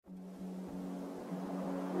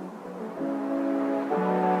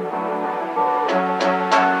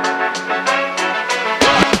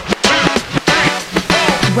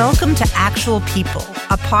Welcome to Actual People,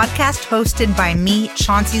 a podcast hosted by me,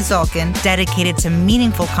 Chauncey Zalkin, dedicated to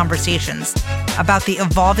meaningful conversations about the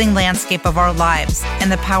evolving landscape of our lives and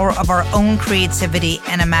the power of our own creativity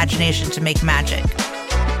and imagination to make magic.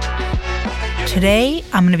 Today,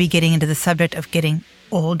 I'm going to be getting into the subject of getting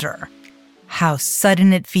older. How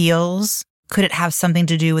sudden it feels. Could it have something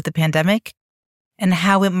to do with the pandemic? And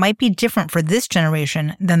how it might be different for this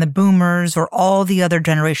generation than the boomers or all the other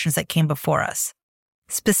generations that came before us.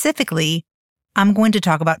 Specifically, I'm going to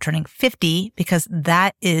talk about turning 50 because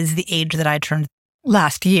that is the age that I turned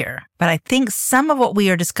last year. But I think some of what we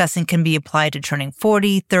are discussing can be applied to turning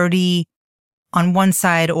 40, 30 on one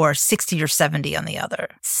side or 60 or 70 on the other.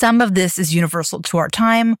 Some of this is universal to our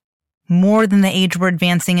time, more than the age we're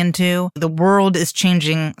advancing into. The world is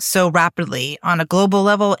changing so rapidly on a global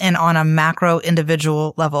level and on a macro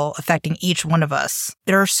individual level, affecting each one of us.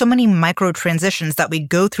 There are so many micro transitions that we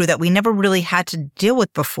go through that we never really had to deal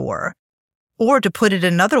with before. Or to put it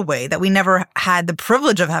another way, that we never had the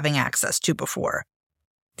privilege of having access to before.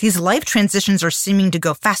 These life transitions are seeming to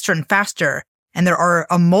go faster and faster, and there are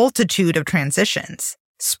a multitude of transitions,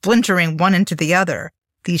 splintering one into the other.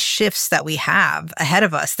 These shifts that we have ahead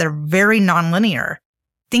of us, they're very nonlinear.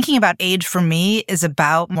 Thinking about age for me is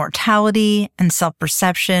about mortality and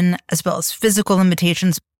self-perception, as well as physical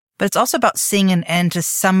limitations, but it's also about seeing an end to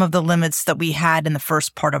some of the limits that we had in the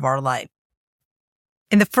first part of our life.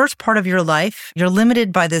 In the first part of your life, you're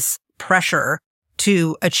limited by this pressure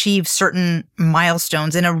to achieve certain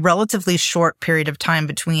milestones in a relatively short period of time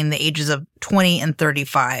between the ages of 20 and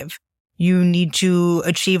 35. You need to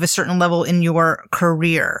achieve a certain level in your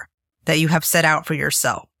career that you have set out for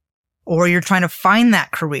yourself, or you're trying to find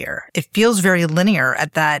that career. It feels very linear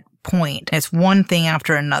at that point. It's one thing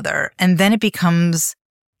after another. And then it becomes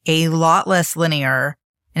a lot less linear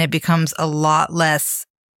and it becomes a lot less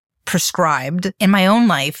prescribed. In my own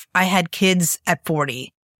life, I had kids at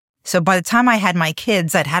 40. So by the time I had my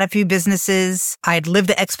kids, I'd had a few businesses. I'd lived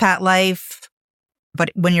the expat life.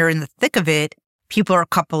 But when you're in the thick of it, people are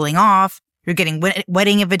coupling off. You're getting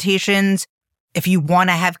wedding invitations. If you want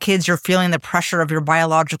to have kids, you're feeling the pressure of your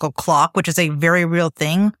biological clock, which is a very real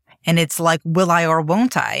thing. And it's like, will I or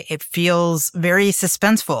won't I? It feels very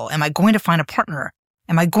suspenseful. Am I going to find a partner?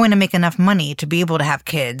 Am I going to make enough money to be able to have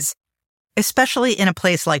kids? Especially in a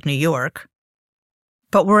place like New York.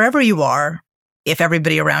 But wherever you are, if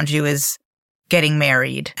everybody around you is getting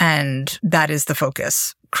married and that is the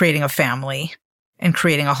focus, creating a family and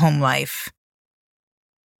creating a home life,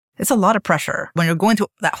 it's a lot of pressure. When you're going through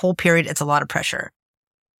that whole period, it's a lot of pressure.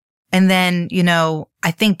 And then,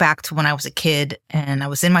 I think back to when I was a kid and I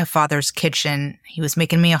was in my father's kitchen. He was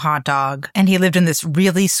making me a hot dog and he lived in this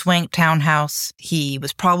really swank townhouse. He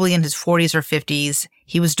was probably in his 40s or 50s.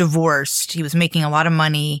 He was divorced. He was making a lot of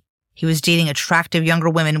money. He was dating attractive younger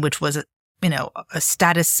women, which was, a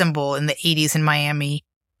status symbol in the 80s in Miami.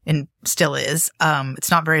 And still is. It's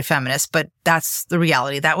not very feminist, but that's the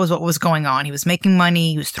reality. That was what was going on. He was making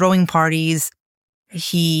money. He was throwing parties.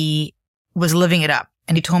 He was living it up.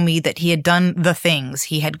 And he told me that he had done the things.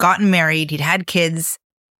 He had gotten married. He'd had kids.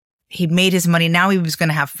 He'd made his money. Now he was going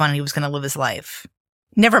to have fun. He was going to live his life.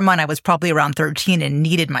 Never mind, I was probably around 13 and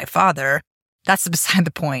needed my father. That's beside the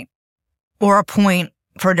point. Or a point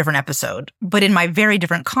for a different episode. But in my very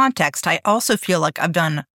different context, I also feel like I've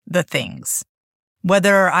done the things.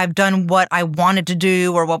 Whether I've done what I wanted to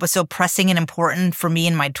do or what was so pressing and important for me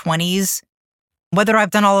in my 20s, whether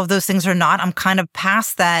I've done all of those things or not, I'm kind of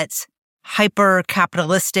past that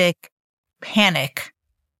hyper-capitalistic panic,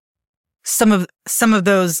 some of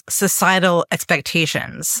those societal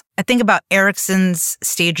expectations. I think about Erikson's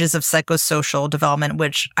stages of psychosocial development,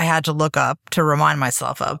 which I had to look up to remind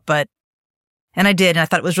myself of, and I did, and I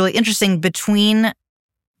thought it was really interesting. Between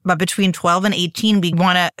 12 and 18, we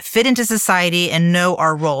want to fit into society and know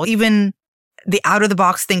our role. Even the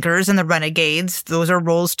out-of-the-box thinkers and the renegades, those are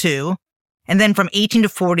roles too. And then from 18 to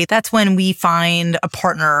 40, that's when we find a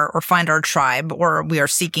partner or find our tribe, or we are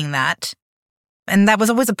seeking that. And that was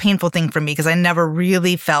always a painful thing for me because I never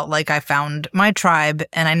really felt like I found my tribe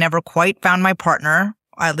and I never quite found my partner,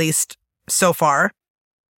 at least so far.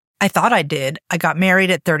 I thought I did. I got married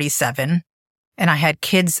at 37. And I had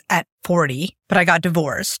kids at 40, but I got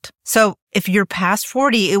divorced. So if you're past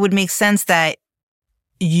 40, it would make sense that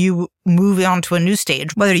you move on to a new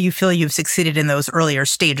stage, whether you feel you've succeeded in those earlier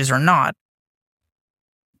stages or not.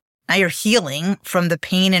 Now you're healing from the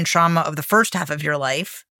pain and trauma of the first half of your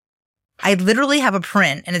life. I literally have a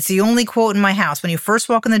print, and it's the only quote in my house. When you first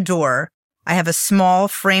walk in the door, I have a small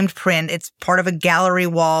framed print. It's part of a gallery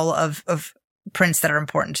wall of prints that are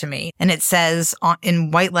important to me. And it says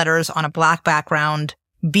in white letters on a black background,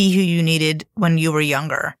 "Be who you needed when you were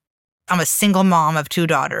younger." I'm a single mom of 2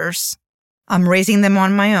 daughters. I'm raising them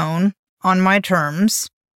on my own, on my terms.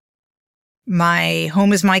 My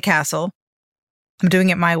home is my castle. I'm doing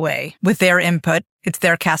it my way with their input. It's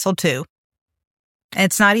their castle too. And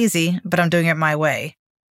it's not easy, but I'm doing it my way.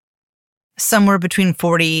 Somewhere between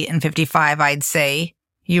 40 and 55, I'd say,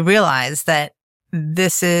 you realize that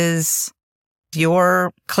this is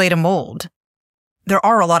your clay to mold. There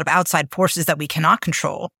are a lot of outside forces that we cannot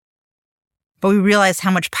control, but we realize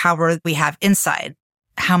how much power we have inside,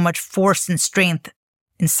 how much force and strength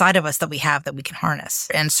inside of us that we have that we can harness.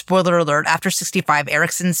 And spoiler alert, after 65,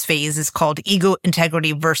 Erikson's phase is called ego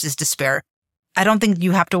integrity versus despair. I don't think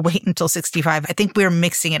you have to wait until 65. I think we're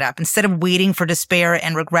mixing it up. Instead of waiting for despair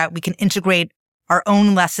and regret, we can integrate our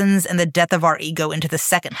own lessons and the death of our ego into the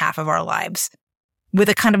second half of our lives with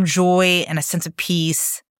a kind of joy and a sense of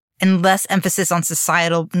peace and less emphasis on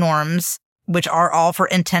societal norms, which are all for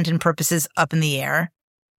intent and purposes up in the air.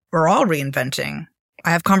 We're all reinventing.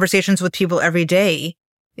 I have conversations with people every day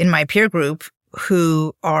in my peer group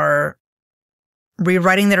who are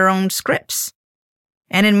rewriting their own scripts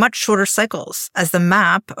and in much shorter cycles as the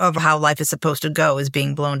map of how life is supposed to go is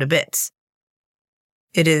being blown to bits.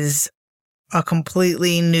 It is a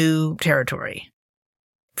completely new territory.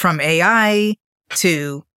 From AI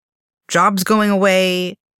to jobs going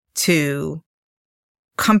away to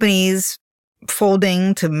companies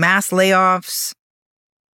folding to mass layoffs.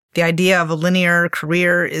 The idea of a linear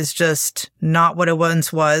career is just not what it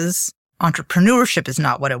once was. Entrepreneurship is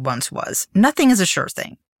not what it once was. Nothing is a sure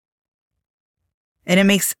thing. And it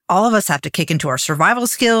makes all of us have to kick into our survival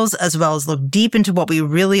skills as well as look deep into what we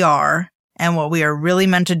really are and what we are really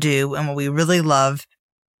meant to do and what we really love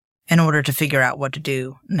in order to figure out what to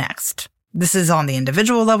do next. This is on the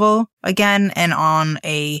individual level again and on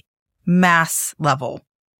a mass level.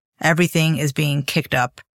 Everything is being kicked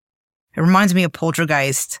up. It reminds me of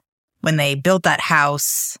Poltergeist when they built that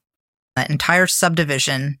house, that entire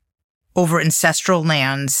subdivision over ancestral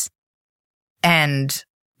lands, and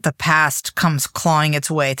the past comes clawing its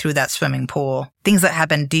way through that swimming pool. Things that have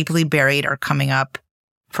been deeply buried are coming up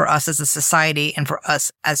for us as a society and for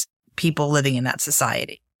us as people living in that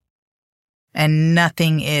society. And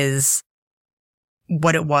nothing is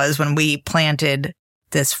what it was when we planted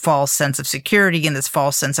this false sense of security and this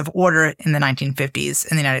false sense of order in the 1950s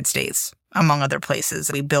in the United States, among other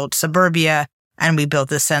places. We built suburbia and we built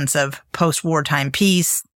this sense of post-wartime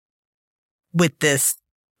peace with this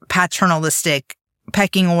paternalistic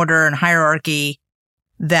pecking order and hierarchy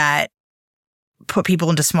that put people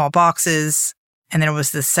into small boxes. And there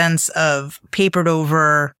was this sense of papered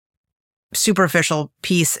over superficial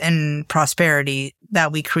peace and prosperity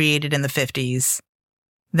that we created in the 50s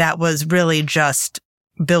that was really just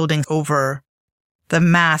building over the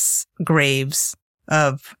mass graves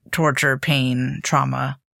of torture, pain,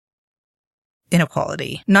 trauma,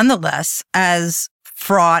 inequality. Nonetheless, as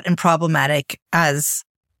fraught and problematic as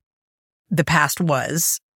the past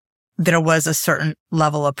was, there was a certain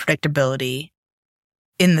level of predictability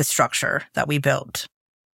in the structure that we built.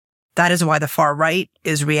 That is why the far right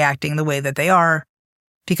is reacting the way that they are,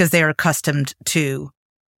 because they are accustomed to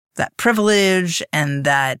that privilege and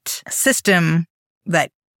that system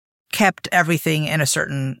that kept everything in a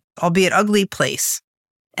certain, albeit ugly, place.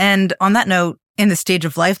 And on that note, in the stage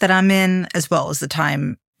of life that I'm in, as well as the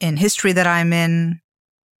time in history that I'm in,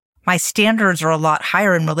 my standards are a lot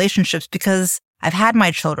higher in relationships because I've had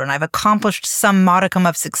my children. I've accomplished some modicum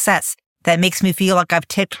of success that makes me feel like I've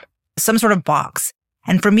ticked some sort of box.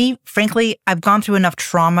 And for me, frankly, I've gone through enough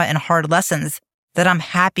trauma and hard lessons that I'm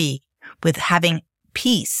happy with having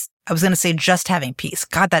peace. I was going to say just having peace.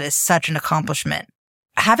 God, that is such an accomplishment.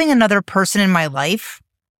 Having another person in my life,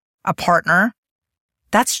 a partner,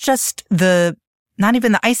 that's just not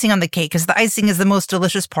even the icing on the cake, because the icing is the most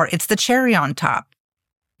delicious part. It's the cherry on top.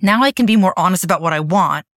 Now I can be more honest about what I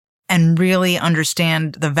want and really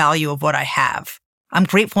understand the value of what I have. I'm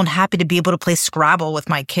grateful and happy to be able to play Scrabble with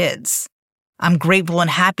my kids. I'm grateful and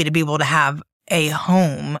happy to be able to have a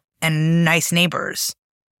home and nice neighbors.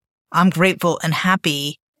 I'm grateful and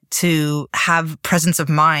happy to have presence of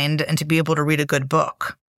mind and to be able to read a good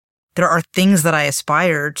book. There are things that I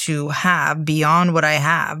aspire to have beyond what I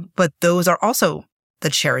have, but those are also the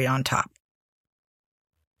cherry on top.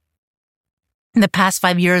 In the past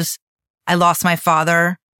 5 years, I lost my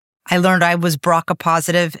father. I learned I was BRCA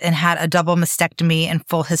positive and had a double mastectomy and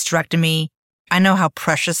full hysterectomy. I know how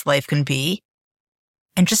precious life can be.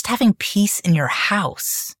 And just having peace in your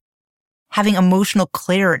house, having emotional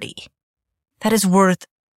clarity, that is worth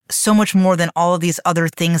so much more than all of these other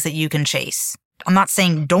things that you can chase. I'm not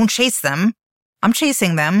saying don't chase them. I'm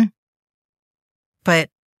chasing them. But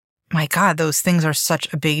my God, those things are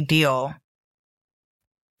such a big deal.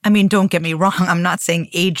 I mean, don't get me wrong. I'm not saying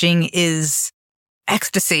aging is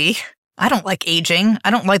ecstasy. I don't like aging.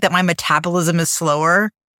 I don't like that my metabolism is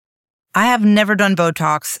slower. I have never done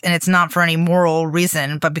Botox, and it's not for any moral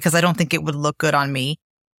reason, but because I don't think it would look good on me.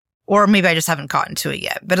 Or maybe I just haven't gotten to it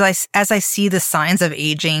yet. But as I see the signs of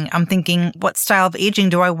aging, I'm thinking, what style of aging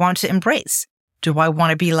do I want to embrace? Do I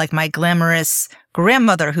want to be like my glamorous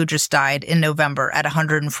grandmother who just died in November at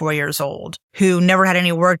 104 years old, who never had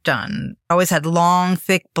any work done, always had long,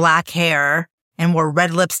 thick black hair, and wore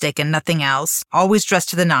red lipstick and nothing else, always dressed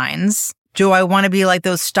to the nines? Do I want to be like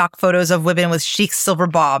those stock photos of women with chic silver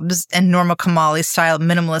bobs and Norma Kamali-style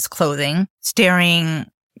minimalist clothing, staring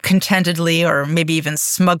contentedly or maybe even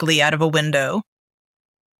smugly out of a window?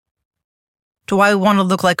 Do I want to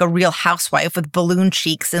look like a real housewife with balloon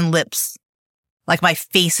cheeks and lips? Like my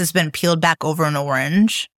face has been peeled back over an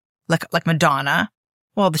orange? Like Madonna?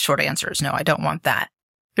 Well, the short answer is no, I don't want that.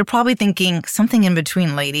 You're probably thinking, something in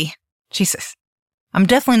between, lady. Jesus. I'm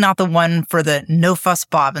definitely not the one for the no-fuss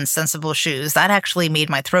bob and sensible shoes. That actually made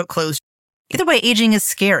my throat close. Either way, aging is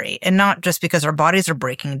scary, and not just because our bodies are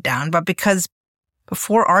breaking down, but because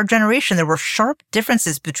before our generation, there were sharp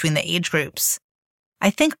differences between the age groups.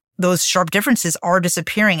 I think those sharp differences are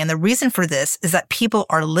disappearing, and the reason for this is that people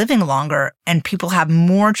are living longer and people have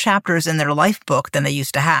more chapters in their life book than they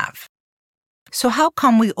used to have. So how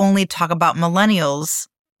come we only talk about millennials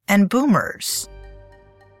and boomers?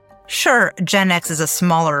 Sure, Gen X is a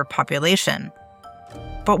smaller population,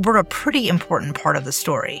 but we're a pretty important part of the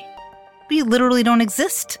story. We literally don't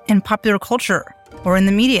exist in popular culture or in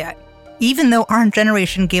the media, even though our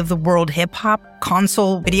generation gave the world hip-hop,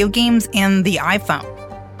 console, video games, and the iPhone.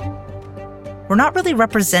 We're not really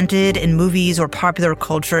represented in movies or popular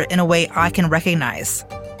culture in a way I can recognize.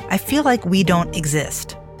 I feel like we don't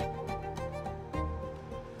exist.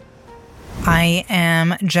 I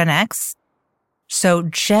am Gen X. So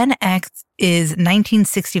Gen X is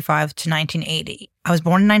 1965 to 1980. I was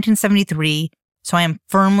born in 1973, so I am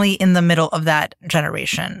firmly in the middle of that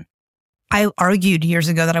generation. I argued years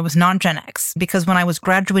ago that I was not Gen X because when I was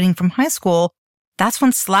graduating from high school, that's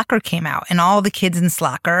when Slacker came out, and all the kids in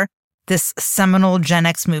Slacker, this seminal Gen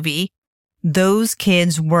X movie, those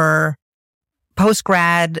kids were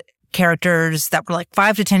post-grad characters that were like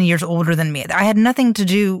 5 to 10 years older than me. I had nothing to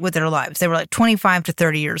do with their lives. They were like 25 to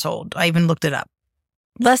 30 years old. I even looked it up.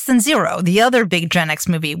 Less Than Zero, the other big Gen X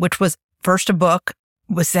movie, which was first a book,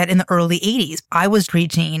 was set in the early 80s. I was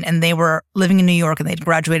preteen and they were living in New York and they'd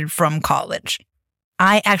graduated from college.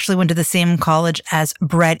 I actually went to the same college as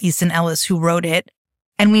Bret Easton Ellis, who wrote it,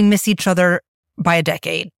 and we miss each other by a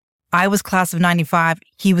decade. I was class of 95.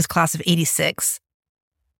 He was class of 86.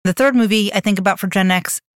 The third movie I think about for Gen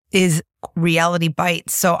X is Reality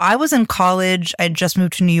Bites. So I was in college. I had just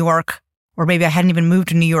moved to New York, or maybe I hadn't even moved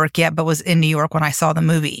to New York yet, but was in New York when I saw the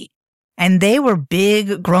movie. And they were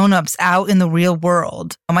big grown-ups out in the real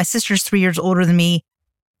world. My sister's 3 years older than me.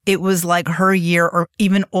 It was like her year or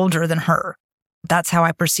even older than her. That's how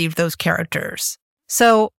I perceived those characters.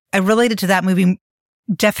 So I related to that movie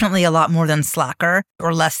definitely a lot more than Slacker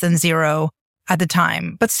or Less Than Zero at the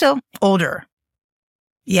time, but still older.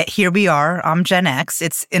 Yet here we are. I'm Gen X.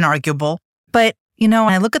 It's inarguable. But, when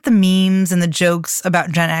I look at the memes and the jokes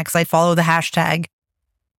about Gen X, I follow the hashtag.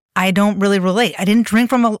 I don't really relate. I didn't drink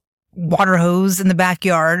from a water hose in the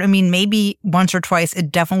backyard. I mean, maybe once or twice.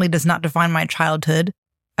 It definitely does not define my childhood.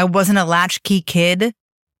 I wasn't a latchkey kid.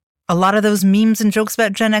 A lot of those memes and jokes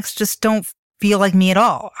about Gen X just don't feel like me at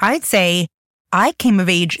all. I'd say I came of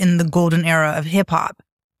age in the golden era of hip hop.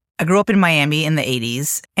 I grew up in Miami in the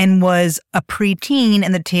 80s and was a preteen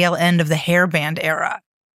in the tail end of the hair band era.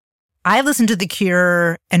 I listened to The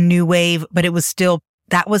Cure and New Wave, but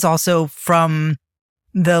that was also from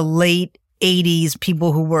the late 80s,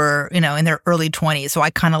 people who were, in their early 20s. So I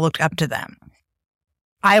kind of looked up to them.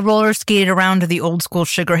 I roller skated around to the old school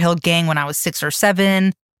Sugar Hill Gang when I was 6 or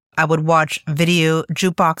 7. I would watch Video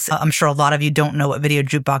Jukebox. I'm sure a lot of you don't know what Video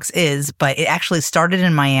Jukebox is, but it actually started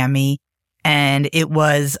in Miami, and it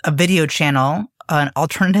was a video channel, an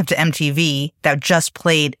alternative to MTV, that just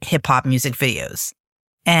played hip hop music videos.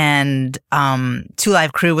 And 2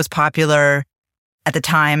 Live Crew was popular at the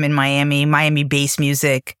time in Miami bass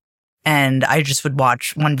music. And I just would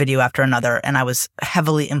watch one video after another. And I was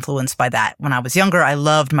heavily influenced by that. When I was younger, I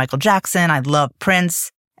loved Michael Jackson. I loved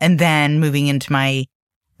Prince. And then moving into my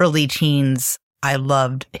early teens, I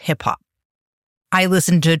loved hip hop. I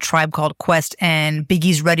listened to Tribe Called Quest and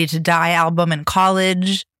Biggie's Ready to Die album in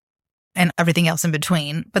college and everything else in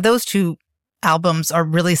between. But those 2 albums are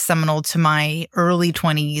really seminal to my early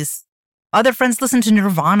 20s Other friends listened to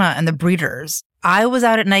Nirvana and the Breeders. I was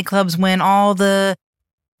out at nightclubs when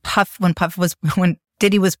when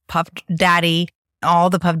Diddy was Puff Daddy. All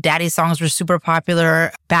the Puff Daddy songs were super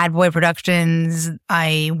popular. Bad Boy Productions.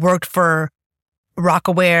 I worked for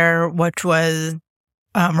Rocawear, which was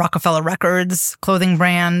Rockefeller Records clothing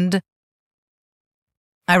brand.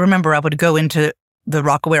 I remember I would go into the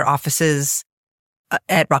Rocawear offices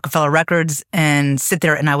at Rockefeller Records and sit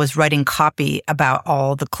there, and I was writing copy about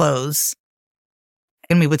all the clothes.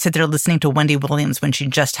 And we would sit there listening to Wendy Williams when she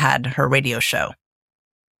just had her radio show.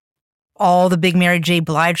 All the big Mary J.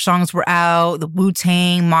 Blige songs were out, the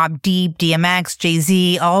Wu-Tang, Mobb Deep, DMX,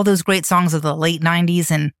 Jay-Z, all those great songs of the late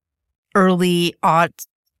 90s and early aughts.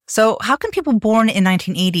 So how can people born in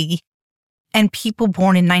 1980 and people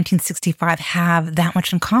born in 1965 have that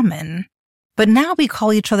much in common? But now we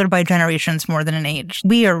call each other by generations more than an age.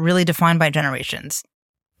 We are really defined by generations.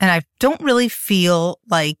 And I don't really feel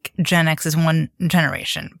like Gen X is one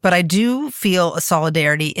generation, but I do feel a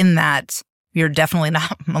solidarity in that we are definitely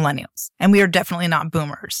not millennials and we are definitely not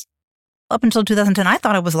boomers. Up until 2010, I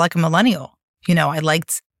thought I was like a millennial. You know, I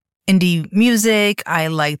liked indie music. I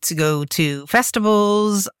liked to go to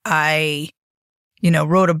festivals. I,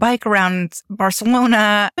 rode a bike around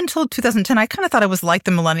Barcelona. Up until 2010, I kind of thought I was like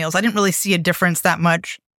the millennials. I didn't really see a difference that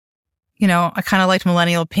much. I kind of liked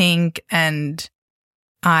Millennial Pink, and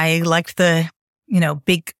I liked the,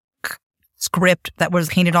 big script that was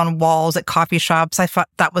painted on walls at coffee shops. I thought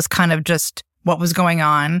that was kind of just what was going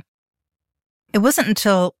on. It wasn't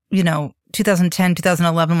until, 2010,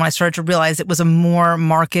 2011 when I started to realize it was a more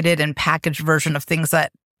marketed and packaged version of things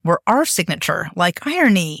that were our signature, like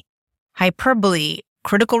irony, hyperbole,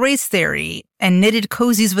 critical race theory, and knitted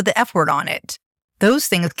cozies with the F word on it. Those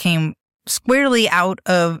things came squarely out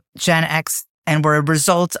of Gen X and were a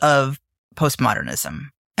result of postmodernism.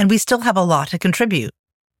 And we still have a lot to contribute.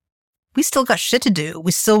 We still got shit to do.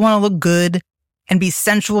 We still want to look good and be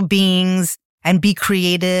sensual beings and be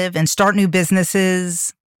creative and start new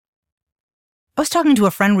businesses. I was talking to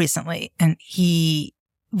a friend recently, and he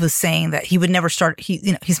was saying that he would never start.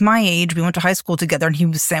 He's my age. We went to high school together, and he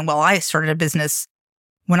was saying, well, I started a business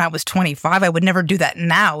when I was 25. I would never do that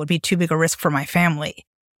now. It would be too big a risk for my family,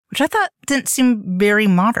 which I thought didn't seem very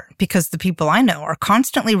modern, because the people I know are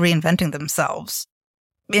constantly reinventing themselves.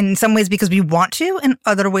 In some ways because we want to, in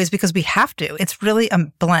other ways because we have to. It's really a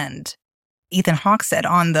blend. Ethan Hawke said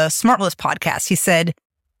on the Smartless podcast, he said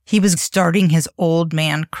he was starting his old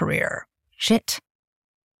man career. Shit.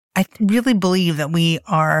 I really believe that we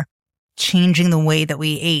are changing the way that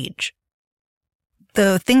we age.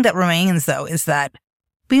 The thing that remains, though, is that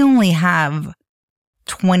we only have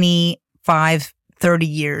 25, 30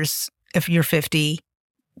 years, if you're 50,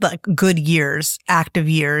 like good years, active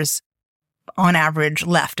years, on average,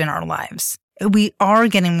 left in our lives. We are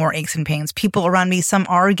getting more aches and pains. People around me, some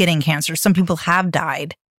are getting cancer. Some people have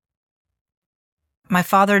died. My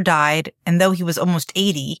father died, and though he was almost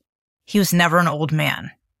 80, he was never an old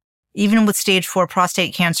man. Even with stage 4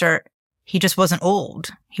 prostate cancer, he just wasn't old.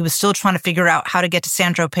 He was still trying to figure out how to get to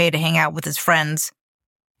Saint-Tropez to hang out with his friends.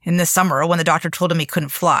 In the summer, when the doctor told him he couldn't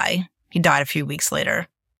fly, he died a few weeks later.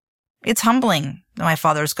 It's humbling that my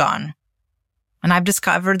father's gone. And I've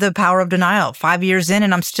discovered the power of denial. 5 years in,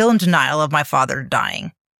 and I'm still in denial of my father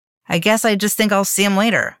dying. I guess I just think I'll see him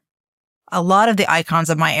later. A lot of the icons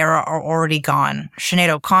of my era are already gone. Sinead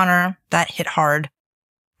O'Connor, that hit hard.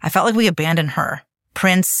 I felt like we abandoned her.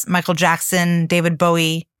 Prince, Michael Jackson, David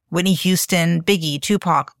Bowie, Whitney Houston, Biggie,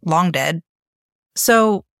 Tupac, long dead.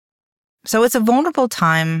 So it's a vulnerable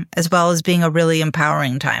time as well as being a really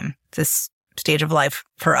empowering time, this stage of life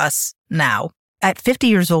for us now. At 50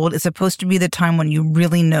 years old, it's supposed to be the time when you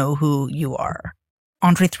really know who you are.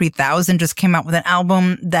 Andre 3000 just came out with an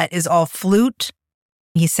album that is all flute.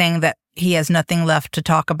 He's saying that he has nothing left to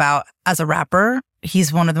talk about as a rapper.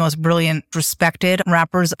 He's one of the most brilliant, respected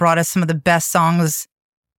rappers, brought us some of the best songs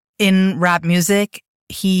in rap music.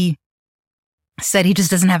 He said he just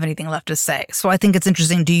doesn't have anything left to say. So I think it's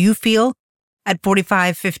interesting. Do you feel at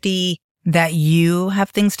 45, 50 that you have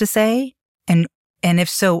things to say? And if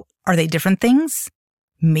so, are they different things?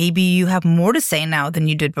 Maybe you have more to say now than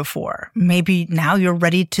you did before. Maybe now you're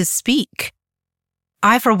ready to speak.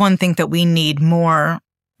 I, for one, think that we need more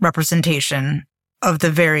representation of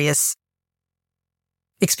the various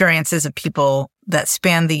experiences of people that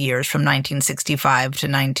span the years from 1965 to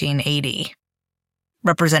 1980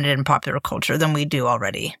 represented in popular culture than we do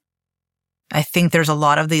already. I think there's a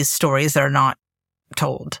lot of these stories that are not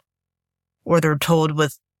told, or they're told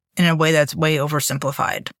in a way that's way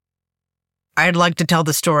oversimplified. I'd like to tell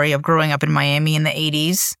the story of growing up in Miami in the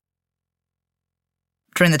 80s.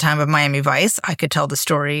 During the time of Miami Vice, I could tell the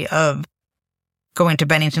story of going to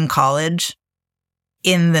Bennington College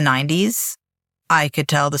in the 90s. I could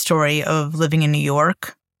tell the story of living in New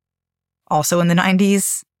York, also in the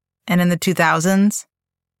 90s and in the 2000s,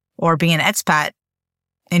 or being an expat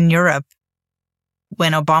in Europe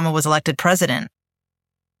when Obama was elected president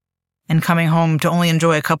and coming home to only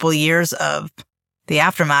enjoy a couple of years of the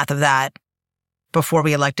aftermath of that before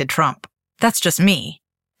we elected Trump. That's just me.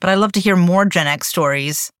 But I love to hear more Gen X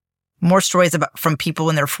stories, more stories from people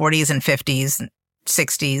in their 40s and 50s and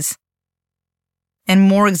 60s, and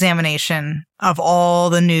more examination of all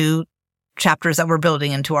the new chapters that we're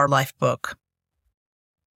building into our life book.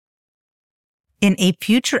 In a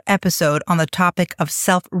future episode on the topic of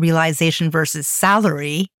self-realization versus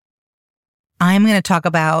salary, I'm going to talk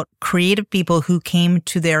about creative people who came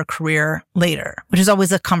to their career later, which is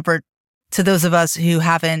always a comfort to those of us who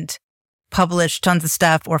haven't published tons of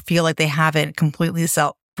stuff or feel like they haven't completely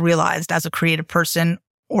self-realized as a creative person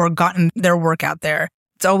or gotten their work out there.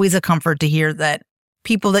 It's always a comfort to hear that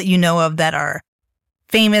people that you know of that are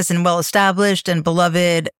famous and well-established and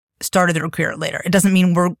beloved started their career later. It doesn't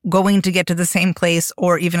mean we're going to get to the same place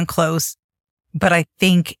or even close, but I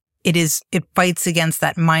think it fights against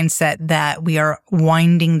that mindset that we are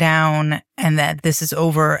winding down and that this is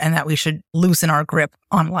over and that we should loosen our grip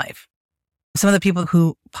on life. Some of the people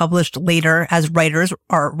who published later as writers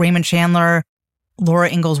are Raymond Chandler,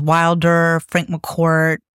 Laura Ingalls Wilder, Frank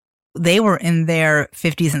McCourt. They were in their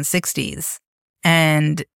 50s and 60s.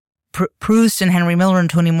 And Proust and Henry Miller and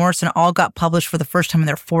Toni Morrison all got published for the first time in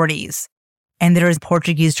their 40s. And there is a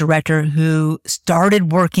Portuguese director who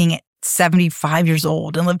started working at 75 years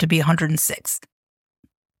old and lived to be 106.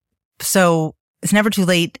 So it's never too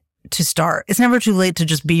late to start. It's never too late to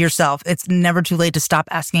just be yourself. It's never too late to stop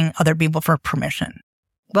asking other people for permission.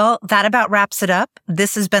 Well, that about wraps it up.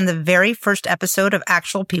 This has been the very first episode of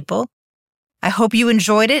Actual People. I hope you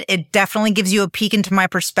enjoyed it. It definitely gives you a peek into my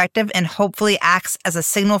perspective and hopefully acts as a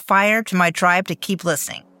signal fire to my tribe to keep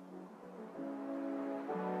listening.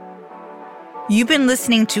 You've been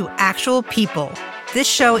listening to Actual People. This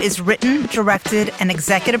show is written, directed, and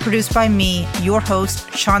executive produced by me, your host,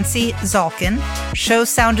 Chauncey Zalkin. Show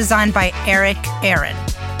sound designed by Eric Aaron.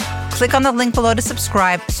 Click on the link below to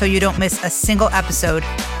subscribe so you don't miss a single episode.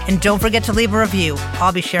 And don't forget to leave a review.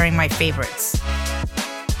 I'll be sharing my favorites.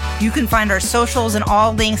 You can find our socials and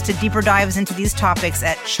all links to deeper dives into these topics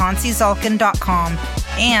at chaunceyzalkin.com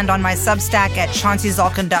and on my Substack at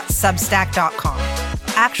chaunceyzalkin.substack.com.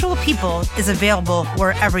 Actual People is available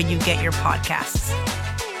wherever you get your podcasts.